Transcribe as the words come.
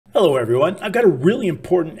Hello everyone, I've got a really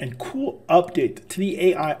important and cool update to the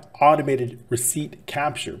AI automated receipt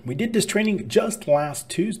capture. We did this training just last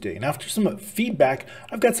Tuesday, and after some feedback,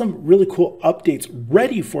 I've got some really cool updates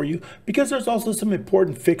ready for you because there's also some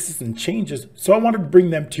important fixes and changes, so I wanted to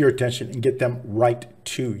bring them to your attention and get them right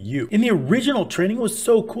to you. In the original training, it was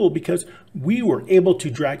so cool because we were able to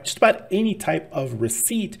drag just about any type of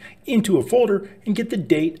receipt into a folder and get the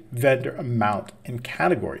date, vendor, amount, and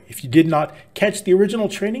category. If you did not catch the original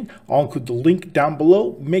training, I'll include the link down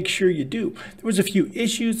below. Make sure you do. There was a few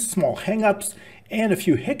issues, small hangups, and a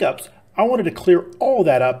few hiccups. I wanted to clear all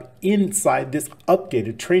that up inside this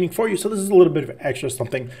updated training for you. So this is a little bit of extra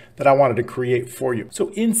something that I wanted to create for you. So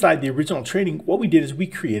inside the original training, what we did is we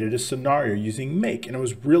created a scenario using Make, and it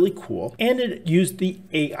was really cool. And it used the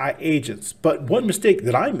AI agents. But one mistake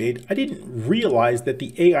that I made, I didn't realize that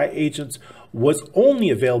the AI agents was only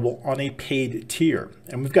available on a paid tier.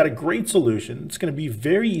 And we've got a great solution. It's going to be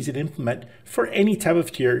very easy to implement for any type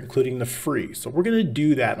of tier, including the free. So we're going to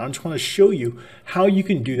do that. And I just want to show you how you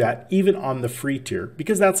can do that even on the free tier,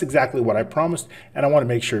 because that's exactly what I promised. And I want to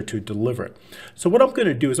make sure to deliver it. So what I'm going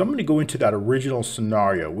to do is I'm going to go into that original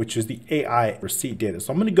scenario, which is the AI receipt data.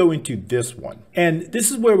 So I'm going to go into this one. And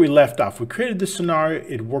this is where we left off. We created this scenario.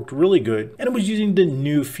 It worked really good. And it was using the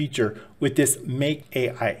new feature with this Make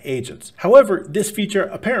AI agents. However, this feature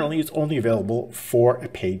apparently is only available for a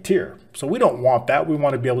paid tier. So we don't want that. We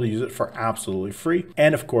want to be able to use it for absolutely free.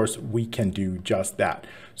 And of course, we can do just that.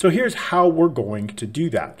 So here's how we're going to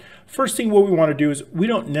do that. First thing what we want to do is we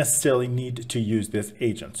don't necessarily need to use this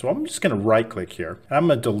agent. So I'm just going to right click here and I'm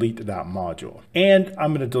going to delete that module. And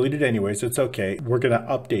I'm going to delete it anyways. It's okay. We're going to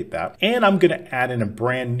update that. And I'm going to add in a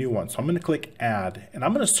brand new one. So I'm going to click add and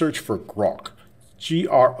I'm going to search for Grok.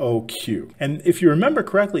 G-R-O-Q. And if you remember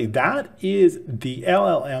correctly, that is the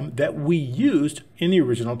LLM that we used in the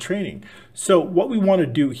original training. So what we want to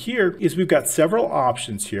do here is we've got several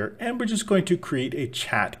options here, and we're just going to create a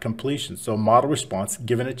chat completion. So model response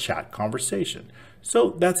given a chat conversation.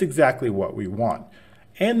 So that's exactly what we want.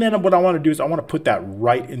 And then what I want to do is I want to put that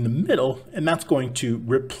right in the middle, and that's going to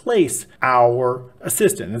replace our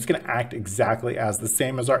assistant. And it's going to act exactly as the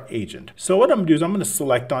same as our agent. So what I'm going to do is I'm going to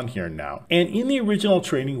select on here now. And in the original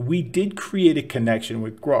training, we did create a connection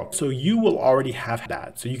with Grok. So you will already have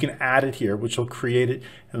that. So you can add it here, which will create it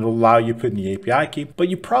and it'll allow you to put in the API key, but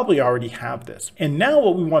you probably already have this. And now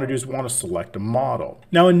what we want to do is we want to select a model.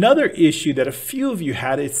 Now, another issue that a few of you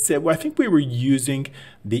had is said, well, I think we were using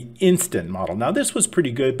the instant model. Now this was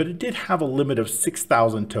pretty good, but it did have a limit of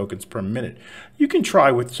 6,000 tokens per minute. You can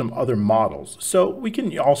try with some other models. So we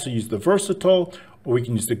can also use the versatile, or we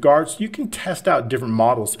can use the guard. So you can test out different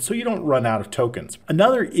models so you don't run out of tokens.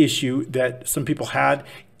 Another issue that some people had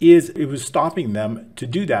is it was stopping them to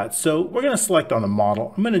do that. So we're going to select on the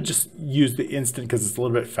model. I'm going to just use the instant because it's a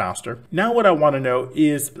little bit faster. Now what I want to know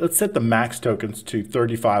is let's set the max tokens to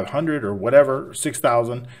 3,500 or whatever,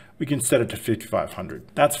 6,000. We can set it to 5,500.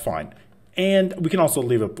 That's fine. And we can also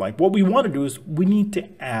leave it blank. What we want to do is we need to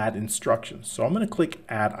add instructions. So I'm going to click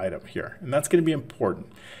add item here, and that's going to be important.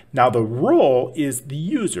 Now the role is the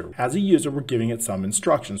user. As a user, we're giving it some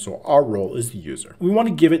instructions. So our role is the user. We want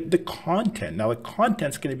to give it the content. Now the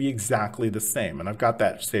content's going to be exactly the same. And I've got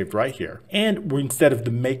that saved right here. And instead of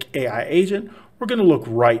the Make AI agent, we're going to look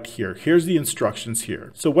right here. Here's the instructions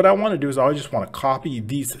here. So what I want to do is I just want to copy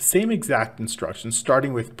these same exact instructions,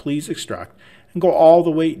 starting with please extract, and go all the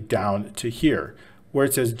way down to here where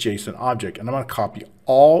it says JSON object. And I'm going to copy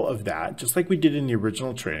all of that just like we did in the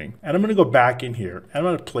original training. And I'm going to go back in here and I'm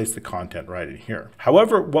going to place the content right in here.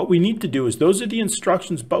 However, what we need to do is those are the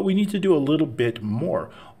instructions, but we need to do a little bit more.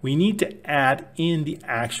 We need to add in the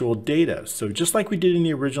actual data. So just like we did in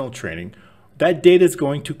the original training, that data is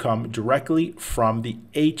going to come directly from the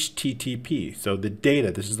HTTP. So the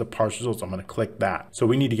data, this is the parse results. I'm going to click that. So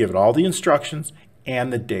we need to give it all the instructions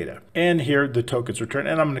and the data. And here the tokens return,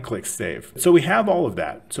 and I'm going to click save. So we have all of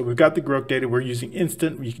that. So we've got the Grok data. We're using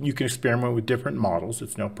instant. You can experiment with different models.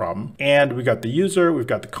 It's no problem. And we've got the user, we've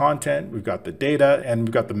got the content, we've got the data, and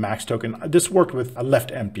we've got the max token. This worked with a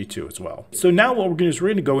left empty too as well. So now what we're going to do is we're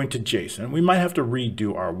going to go into JSON. We might have to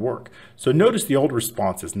redo our work. So notice the old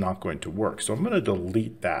response is not going to work. So I'm going to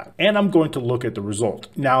delete that. And I'm going to look at the result.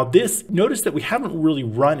 Now notice that we haven't really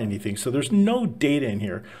run anything. So there's no data in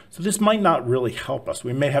here. So this might not really help help us.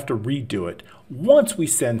 We may have to redo it once we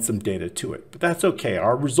send some data to it, but that's okay.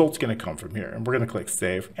 Our result's going to come from here, and we're going to click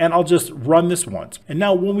save, and I'll just run this once. And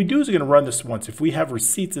now what we do is we're going to run this once. If we have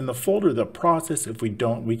receipts in the folder, they'll process. If we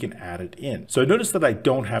don't, we can add it in. So notice that I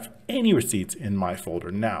don't have any receipts in my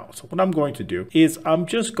folder now. So what I'm going to do is I'm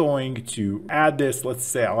just going to add this. Let's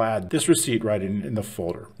say I'll add this receipt right in the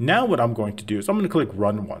folder. Now what I'm going to do is I'm going to click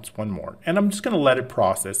run once, one more, and I'm just going to let it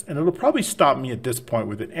process, and it'll probably stop me at this point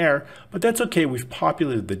with an error, but that's okay. We've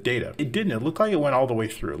populated the data. It didn't. It looked like it went all the way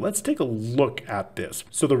through. Let's take a look at this.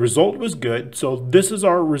 So the result was good. So this is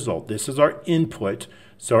our result. This is our input.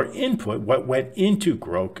 So our input, what went into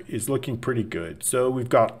𝐶𝐽, is looking pretty good. So we've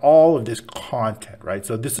got all of this content, right?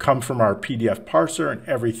 So this comes from our PDF parser and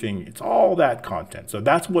everything. It's all that content. So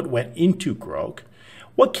that's what went into 𝐶𝐽.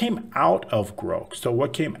 What came out of 𝐶𝐽? So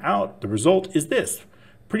what came out, the result is this.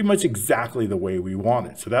 Pretty much exactly the way we want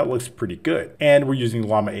it. So that looks pretty good. And we're using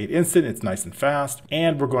Llama 8 Instant. It's nice and fast.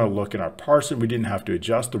 And we're going to look in our parser. We didn't have to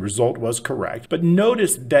adjust. The result was correct. But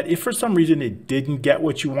notice that if for some reason it didn't get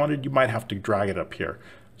what you wanted, you might have to drag it up here.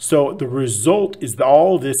 So the result is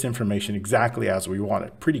all of this information exactly as we want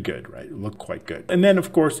it. Pretty good, right? It looked quite good. And then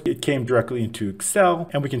of course it came directly into Excel,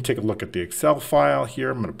 and we can take a look at the Excel file here.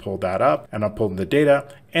 I'm going to pull that up, and I'll pull in the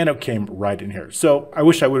data, and it came right in here. So I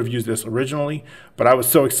wish I would have used this originally, but I was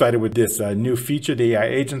so excited with this new feature, the AI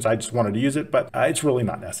agents, I just wanted to use it, but it's really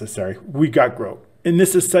not necessary. We got 𝐶𝐽. And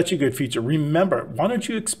this is such a good feature. Remember, why don't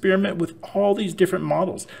you experiment with all these different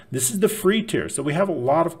models? This is the free tier, so we have a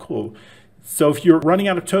lot of cool. So if you're running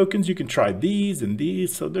out of tokens, you can try these and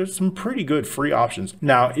these. So there's some pretty good free options.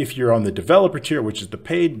 Now, if you're on the developer tier, which is the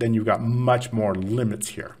paid, then you've got much more limits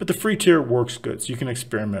here. But the free tier works good, so you can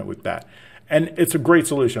experiment with that. And it's a great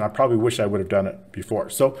solution. I probably wish I would have done it before.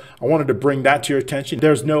 So I wanted to bring that to your attention.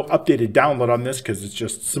 There's no updated download on this because it's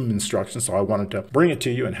just some instructions. So I wanted to bring it to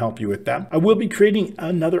you and help you with that. I will be creating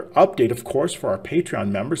another update, of course, for our Patreon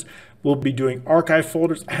members. We'll be doing archive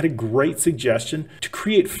folders. I had a great suggestion to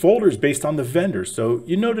create folders based on the vendors. So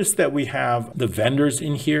you notice that we have the vendors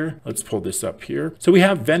in here. Let's pull this up here. So we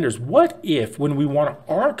have vendors. What if when we want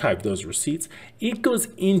to archive those receipts, it goes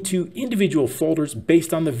into individual folders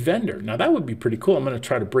based on the vendor? Now that would be pretty cool. I'm going to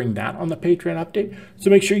try to bring that on the Patreon update. So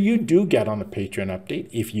make sure you do get on the Patreon update.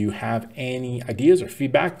 If you have any ideas or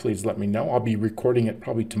feedback, please let me know. I'll be recording it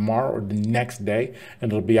probably tomorrow or the next day,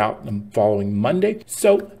 and it'll be out the following Monday.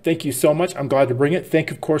 So thank you so much. I'm glad to bring it. Thank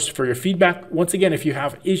you, of course, for your feedback. Once again, if you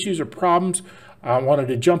have issues or problems, I wanted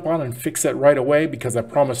to jump on and fix it right away because I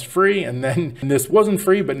promised free, and then this wasn't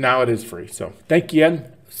free, but now it is free. So thank you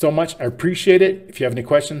again so much. I appreciate it. If you have any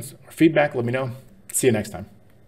questions or feedback, let me know. See you next time.